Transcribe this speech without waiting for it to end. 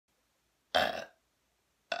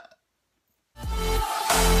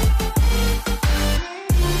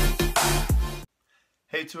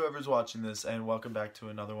Hey to whoever's watching this, and welcome back to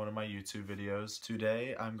another one of my YouTube videos.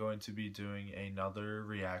 Today I'm going to be doing another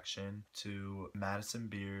reaction to Madison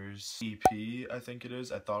Beer's EP, I think it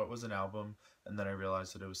is. I thought it was an album, and then I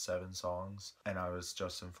realized that it was 7 songs, and I was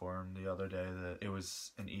just informed the other day that it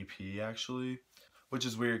was an EP actually, which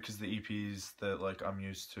is weird because the EPs that like I'm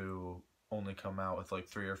used to only come out with like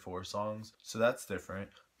 3 or 4 songs, so that's different.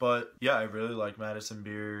 But yeah, I really like Madison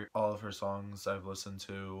Beer. All of her songs I've listened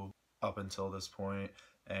to up until this point,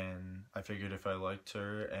 and I figured if I liked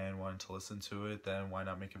her and wanted to listen to it, then why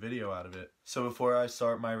not make a video out of it. So before I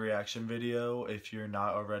start my reaction video, if you're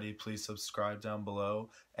not already, please subscribe down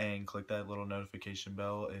below and click that little notification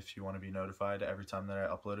bell if you want to be notified every time that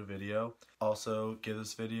I upload a video. Also, give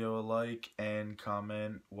this video a like and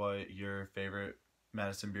comment what your favorite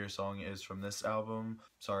Madison Beer song is from this album,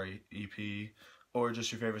 EP, or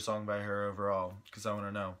just your favorite song by her overall, because I want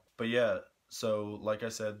to know. But yeah, so like I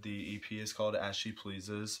said, the EP is called As She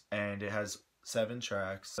Pleases, and it has 7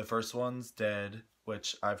 tracks. The first one's Dead,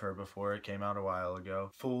 which I've heard before, it came out a while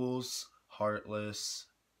ago. Fools, Heartless,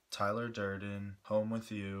 Tyler Durden, Home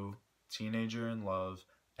With You, Teenager in Love,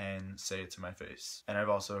 and Say It To My Face. And I've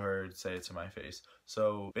also heard Say It To My Face.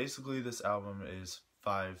 So basically this album is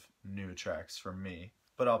 5 new tracks from me,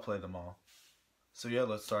 but I'll play them all. So yeah,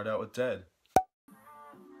 let's start out with Dead.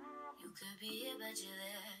 You could be here but you're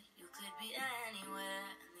there. You could be anywhere,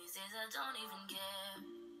 and these days I don't even care.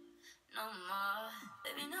 No more,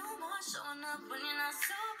 baby, no more showing up when you're not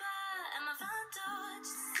sober at my front door.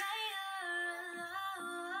 Just say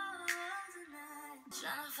hello tonight.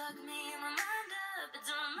 Trying to fuck me in my mind up. It's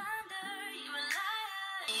a reminder you're a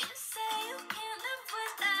liar. You say you can't live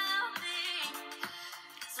without me,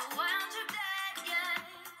 so why aren't you dead yet?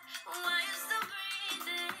 Why are you still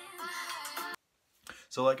breathing?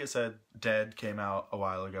 So like I said, Dead came out a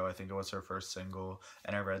while ago. I think it was her first single,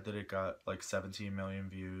 and I read that it got like 17 million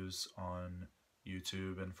views on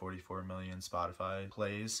YouTube and 44 million Spotify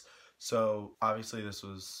plays. So obviously this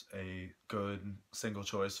was a good single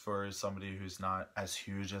choice for somebody who's not as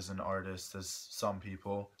huge as an artist as some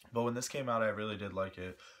people. But when this came out, I really did like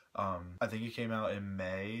it. I think it came out in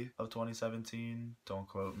May of 2017. Don't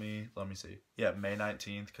quote me. Let me see. Yeah, May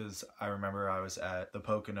 19th, because I remember I was at the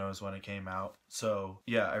Poconos when it came out. So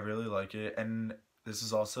yeah, I really like it. And this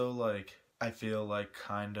is also like, I feel like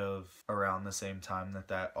kind of around the same time that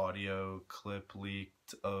that audio clip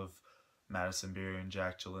leaked of Madison Beer and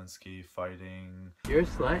Jack Jelinski fighting. You're a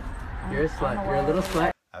slut. You're a slut. You're a little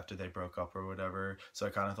slut. After they broke up or whatever. So I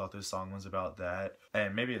kind of thought this song was about that.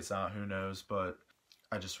 And maybe it's not, who knows, but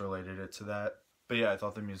I just related it to that. But yeah, I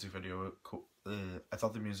thought the music video was cool. I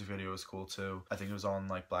thought the music video was cool too. I think it was all in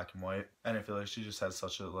like black and white, and I feel like she just has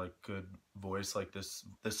such a like good voice. Like this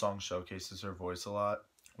song showcases her voice a lot,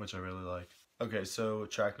 which I really like. Okay, so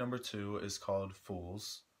track number 2 is called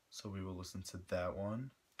Fools, so we will listen to that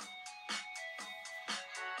one.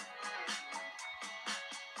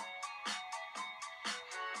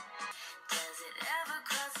 Does it ever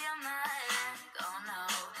cross your mind? Oh no,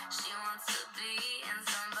 she wants to be in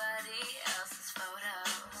somebody else's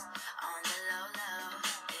photos on the low low.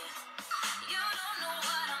 Yeah. You don't know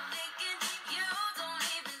what I'm thinking. You don't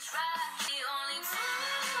even try. The only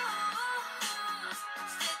fools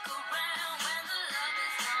stick around when the love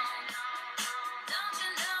is gone. Don't you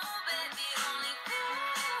know, baby? Only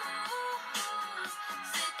fools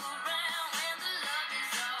stick around when the love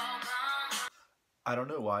is all gone. I don't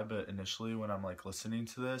know why, but initially when I'm like listening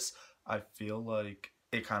to this, I feel like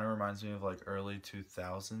it kind of reminds me of like early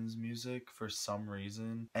 2000s music for some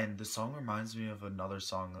reason. And the song reminds me of another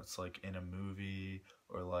song that's like in a movie,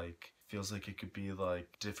 or like feels like it could be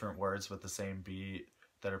like different words with the same beat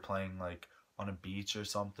that are playing like on a beach or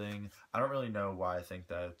something. I don't really know why I think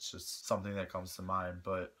that. It's just something that comes to mind,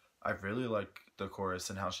 but I really like the chorus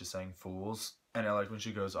and how she's saying fools. And I like when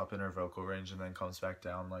she goes up in her vocal range and then comes back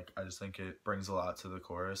down. Like, I just think it brings a lot to the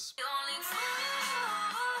chorus.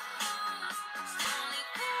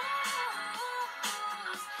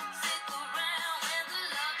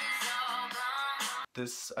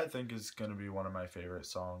 This, I think, is gonna be one of my favorite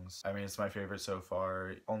songs. I mean, it's my favorite so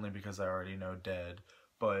far, only because I already know Dead.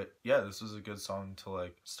 But yeah, this was a good song to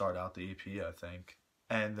like start out the EP, I think.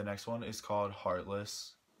 And the next one is called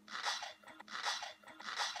Heartless.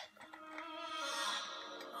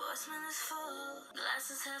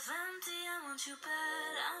 Glasses half empty, I want you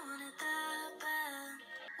bad, I want it that bad.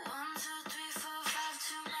 1, 2, 3, 4, 5,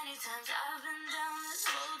 too many times I've been down this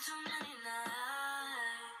road too many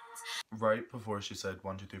nights. right before she said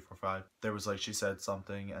 1, 2, 3, 4, 5, there was like she said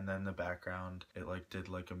something, and then in the background it like did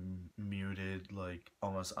like a muted, like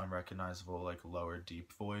almost unrecognizable, like lower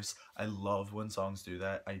deep voice. I love when songs do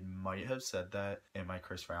that. I might have said that in my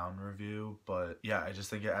Chris Brown review, but yeah, I just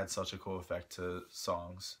think it adds such a cool effect to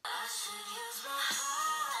songs. I should use my heart.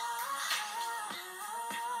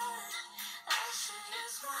 I should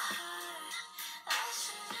use my heart. I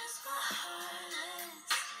should use my heart.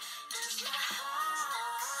 Use my heart.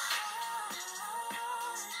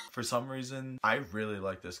 For some reason, I really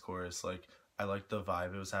like this chorus. Like, I like the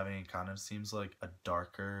vibe it was having. It kind of seems like a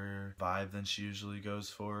darker vibe than she usually goes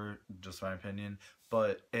for, just my opinion.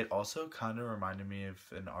 But it also kind of reminded me of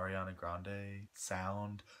an Ariana Grande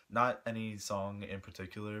sound. Not any song in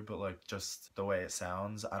particular, but like just the way it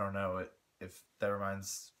sounds. I don't know if that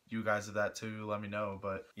reminds you guys of that too, let me know.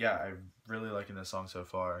 But yeah, I'm really liking this song so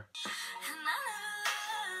far. And I never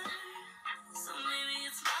learned, so maybe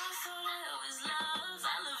it's my fault. I always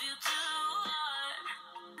love you too hard.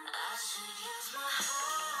 I should use my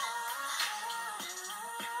heart.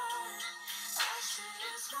 I should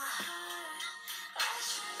use my heart. I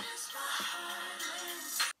should use my heart.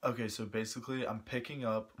 Okay, so basically I'm picking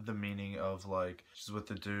up the meaning of like, she's with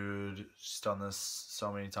the dude, she's done this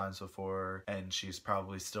so many times before, and she's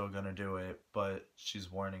probably still gonna do it, but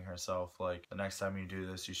she's warning herself like, the next time you do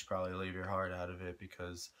this, you should probably leave your heart out of it,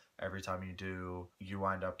 because every time you do, you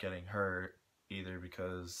wind up getting hurt, either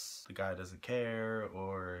because the guy doesn't care,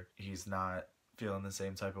 or he's not feeling the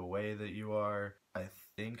same type of way that you are. I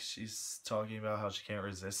think she's talking about how she can't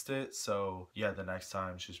resist it, so yeah, the next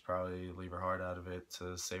time she should probably leave her heart out of it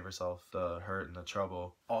to save herself the hurt and the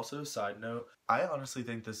trouble. Also, side note, I honestly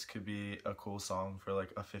think this could be a cool song for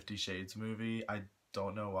like a 50 Shades movie. I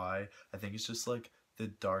don't know why. I think it's just like the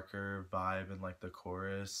darker vibe and like the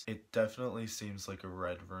chorus. It definitely seems like a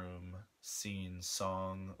Red Room scene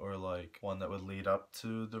song, or like one that would lead up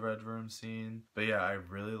to the Red Room scene. But yeah, I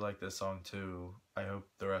really like this song too. I hope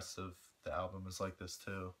the rest of the album is like this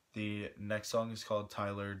too. The next song is called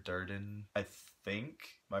Tyler Durden. I think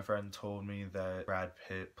my friend told me that Brad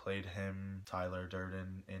Pitt played him, Tyler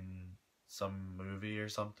Durden, in some movie or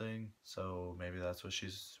something, so maybe that's what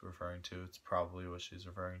she's referring to. It's probably what she's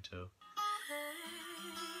referring to.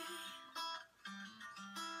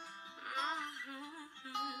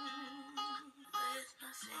 With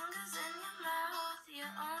my fingers in your mouth, you're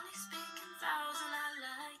only speaking vows, and I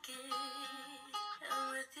like it. And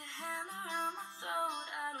with your hand around my throat,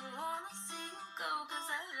 I don't wanna see you go, 'cause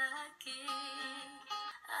I like it.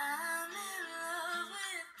 I'm in love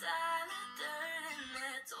with Tyler Durden,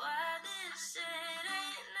 that's why this shit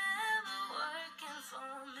ain't never working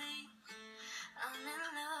for me. I'm in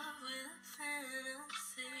love with a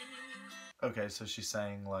fantasy. Okay, so she's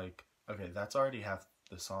saying like, okay, that's already half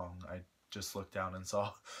the song. I just looked down and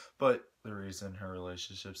saw. But the reason her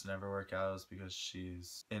relationships never work out is because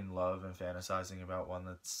she's in love and fantasizing about one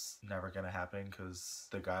that's never gonna happen, because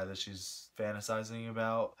the guy that she's fantasizing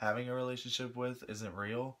about having a relationship with isn't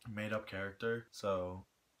real, made up character. So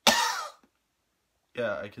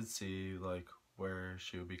yeah, I could see like where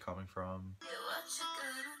she would be coming from. Yeah, what you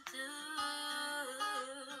gonna do?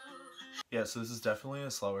 Yeah, so this is definitely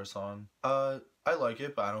a slower song. I like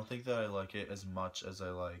it, but I don't think that I like it as much as I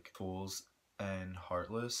like Fools and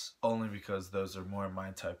Heartless, only because those are more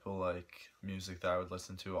my type of like music that I would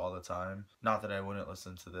listen to all the time. Not that I wouldn't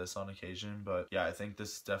listen to this on occasion, but yeah, I think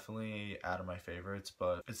this is definitely out of my favorites,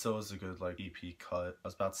 but it still is a good like EP cut. I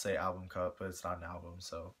was about to say album cut, but it's not an album,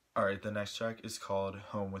 so. Alright, the next track is called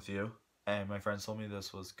Home With You, and my friends told me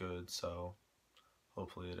this was good, so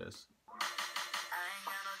hopefully it is. I ain't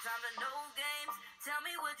got no time for no games. Tell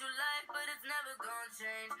me what you like, but it's never gonna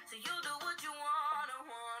change. So you do what you wanna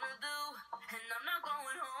do. And I'm not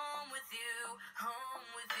going home with you.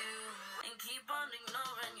 And keep on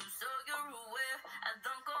ignoring you, so you're aware. I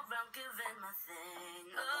don't go around giving my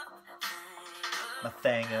thing up. My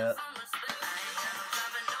thing up. Some respect. I ain't got no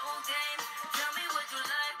time for no games. Tell me what you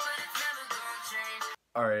like, but it's never gonna change.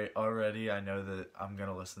 Alright, already I know that I'm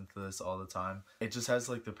gonna listen to this all the time. It just has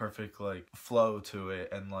like the perfect like flow to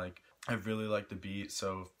it, and like I really like the beat,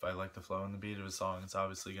 so if I like the flow and the beat of a song, it's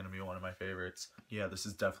obviously gonna be one of my favorites. Yeah, this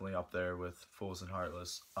is definitely up there with Fools and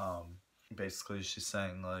Heartless. Basically she's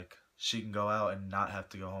saying like she can go out and not have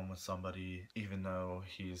to go home with somebody, even though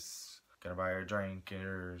he's gonna buy her a drink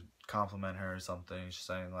or compliment her or something. She's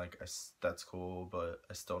saying like, that's cool, but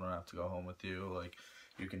I still don't have to go home with you. Like,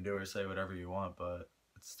 you can do or say whatever you want, but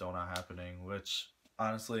it's still not happening, which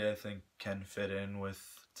honestly I think can fit in with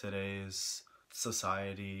today's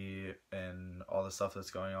society and all the stuff that's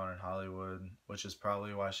going on in Hollywood, which is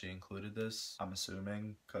probably why she included this, I'm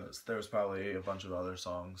assuming, because there was probably a bunch of other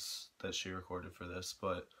songs that she recorded for this.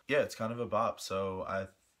 But yeah, it's kind of a bop, so I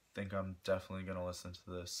think I'm definitely gonna listen to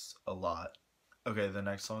this a lot. Okay, the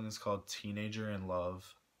next song is called Teenager in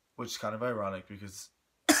Love, which is kind of ironic because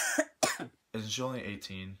isn't she only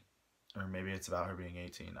 18? Or maybe it's about her being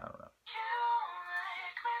 18, I don't know.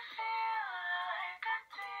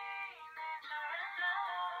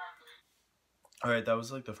 Alright, that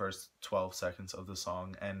was like the first 12 seconds of the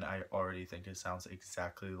song, and I already think it sounds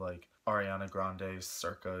exactly like Ariana Grande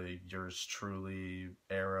circa Yours Truly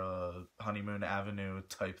era, Honeymoon Avenue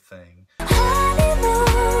type thing.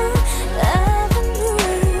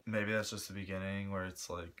 Maybe that's just the beginning where it's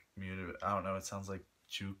like muted. I don't know, it sounds like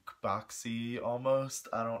jukeboxy almost.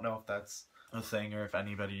 I don't know if that's a thing or if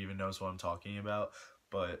anybody even knows what I'm talking about,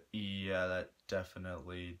 but yeah, that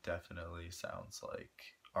definitely sounds like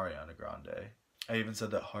Ariana Grande. I even said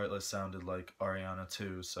that Heartless sounded like Ariana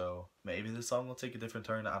too, so maybe the song will take a different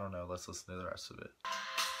turn. I don't know. Let's listen to the rest of it.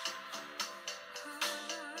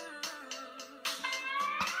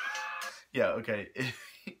 Yeah, okay.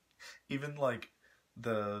 Even like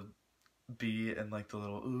the beat and like the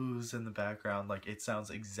little oohs in the background, like it sounds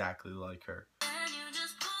exactly like her.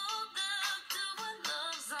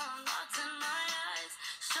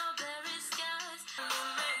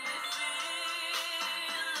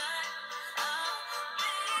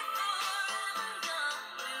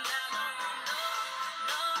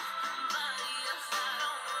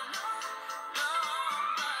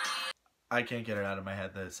 I can't get it out of my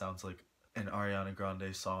head that it sounds like an Ariana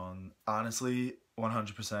Grande song. Honestly,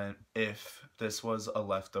 100%, if this was a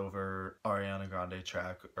leftover Ariana Grande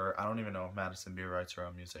track, or I don't even know if Madison Beer writes her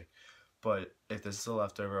own music, but if this is a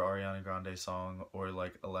leftover Ariana Grande song or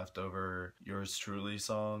like a leftover Yours Truly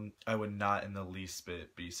song, I would not in the least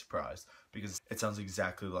bit be surprised because it sounds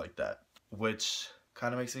exactly like that, which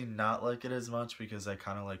kind of makes me not like it as much because I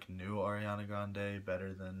kind of like new Ariana Grande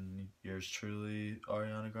better than Yours Truly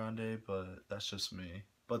Ariana Grande, but that's just me.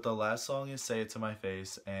 But the last song is Say It To My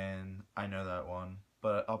Face, and I know that one,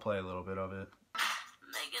 but I'll play a little bit of it.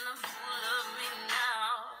 Making a fool of me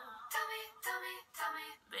now. Tell me,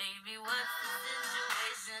 baby, what's the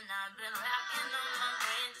situation? I've been racking on my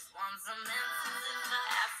brain, just want some answers if I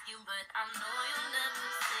ask you, but I know you'll never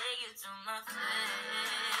say it to my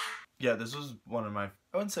face. Yeah, this was one of my, I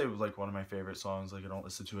wouldn't say it was like one of my favorite songs, like I don't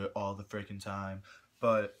listen to it all the freaking time,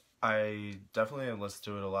 but I definitely listen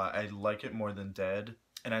to it a lot. I like it more than Dead,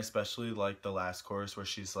 and I especially like the last chorus where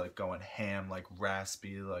she's like going ham, like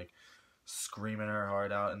raspy, like screaming her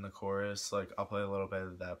heart out in the chorus. Like I'll play a little bit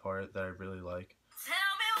of that part that I really like. Tell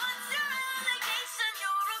me what's your allegation?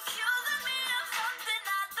 You're accusing me of something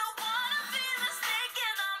I don't wanna be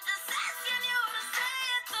mistaken. I'm just asking you to say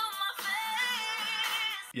it to my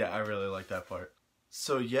face. Yeah, I really like that part.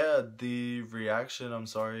 So yeah, the reaction, I'm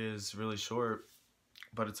sorry, is really short,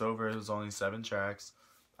 but it's over. It was only 7 tracks.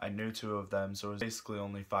 I knew 2 of them, so it was basically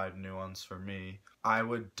only 5 new ones for me. I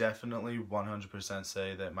would definitely 100%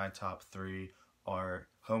 say that my top 3 are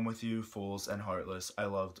Home With You, Fools, and Heartless. I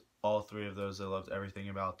loved all 3 of those. I loved everything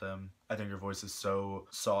about them. I think her voice is so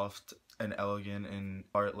soft and elegant in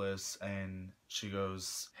Heartless, and she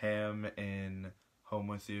goes ham in Home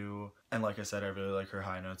With You. And like I said, I really like her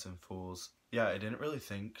high notes in Fools. Yeah, I didn't really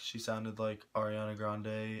think she sounded like Ariana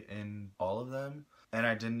Grande in all of them. And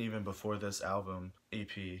I didn't even before this album, EP.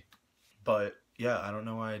 But yeah, I don't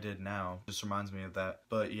know why I did now. Just reminds me of that.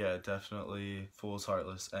 But yeah, definitely Fools,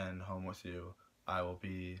 Heartless, and Home With You I will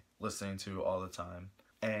be listening to all the time.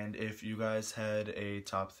 And if you guys had a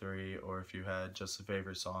top 3 or if you had just a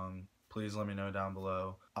favorite song, please let me know down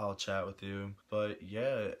below. I'll chat with you. But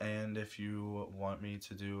yeah, and if you want me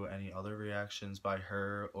to do any other reactions by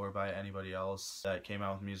her or by anybody else that came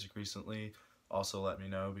out with music recently, also let me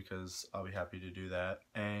know because I'll be happy to do that.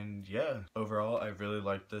 And yeah, overall I really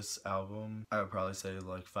liked this album. I would probably say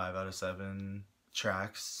like 5 out of 7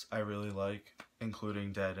 tracks I really like,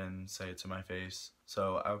 including Dead and Say It To My Face.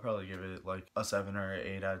 So I would probably give it like a 7 or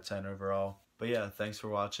 8 out of 10 overall. But yeah, thanks for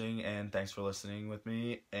watching and thanks for listening with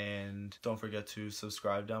me, and don't forget to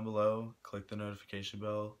subscribe down below, click the notification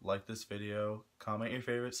bell, like this video, comment your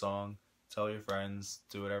favorite song, tell your friends,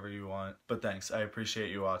 do whatever you want. But thanks, I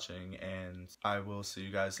appreciate you watching, and I will see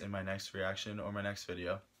you guys in my next reaction or my next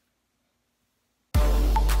video.